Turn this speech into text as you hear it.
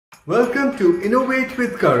Welcome to Innovate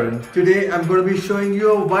with Karan. Today I'm going to be showing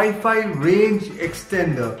you a Wi-Fi range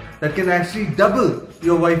extender that can actually double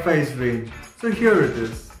your Wi-Fi's range. So here it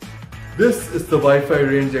is. This is the Wi-Fi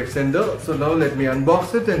range extender. So now let me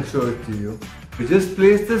unbox it and show it to you. You just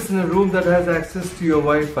place this in a room that has access to your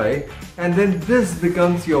Wi-Fi and then this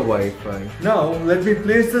becomes your Wi-Fi. Now let me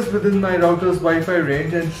place this within my router's Wi-Fi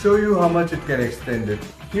range and show you how much it can extend it.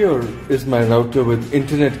 Here is my router with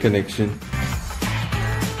internet connection.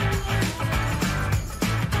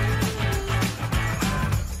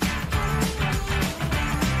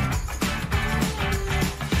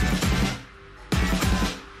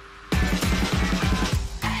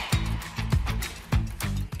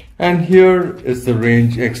 And here is the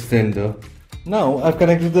range extender. Now I've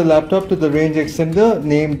connected the laptop to the range extender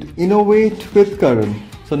named Innovate with Karan.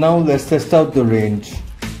 So now let's test out the range.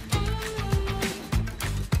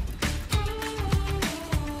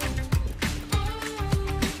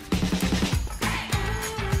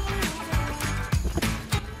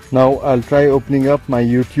 Now I'll try opening up my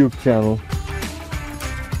YouTube channel.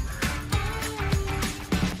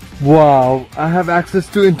 Wow, I have access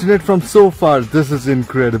to internet from so far. This is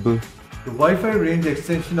incredible. The Wi-Fi range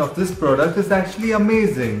extension of this product is actually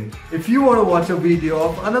amazing. If you want to watch a video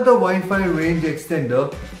of another Wi-Fi range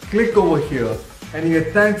extender, click over here. And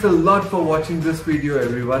thanks a lot for watching this video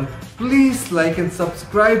everyone. Please like and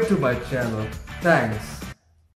subscribe to my channel. Thanks.